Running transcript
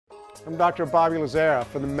I'm Dr. Bobby Lazzara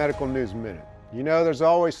for the Medical News Minute. You know, there's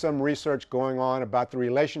always some research going on about the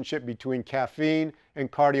relationship between caffeine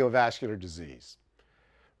and cardiovascular disease.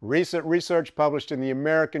 Recent research published in the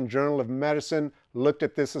American Journal of Medicine looked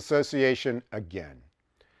at this association again.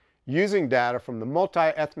 Using data from the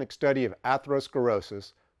multi-ethnic study of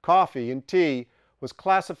atherosclerosis, coffee and tea was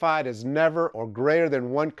classified as never or greater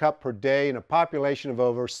than 1 cup per day in a population of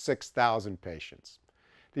over 6,000 patients.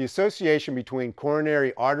 The association between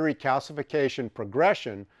coronary artery calcification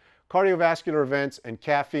progression, cardiovascular events, and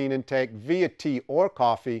caffeine intake via tea or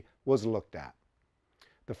coffee was looked at.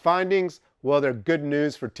 The findings, well, they're good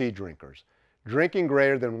news for tea drinkers. Drinking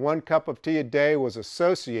greater than 1 cup of tea a day was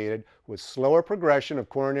associated with slower progression of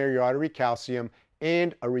coronary artery calcium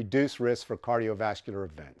and a reduced risk for cardiovascular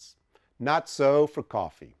events. Not so for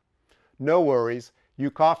coffee. No worries, you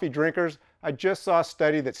coffee drinkers, I just saw a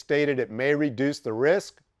study that stated it may reduce the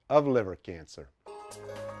risk of liver cancer.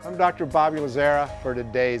 I'm Dr. Bobby Lazzara for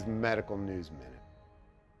today's Medical News Minute.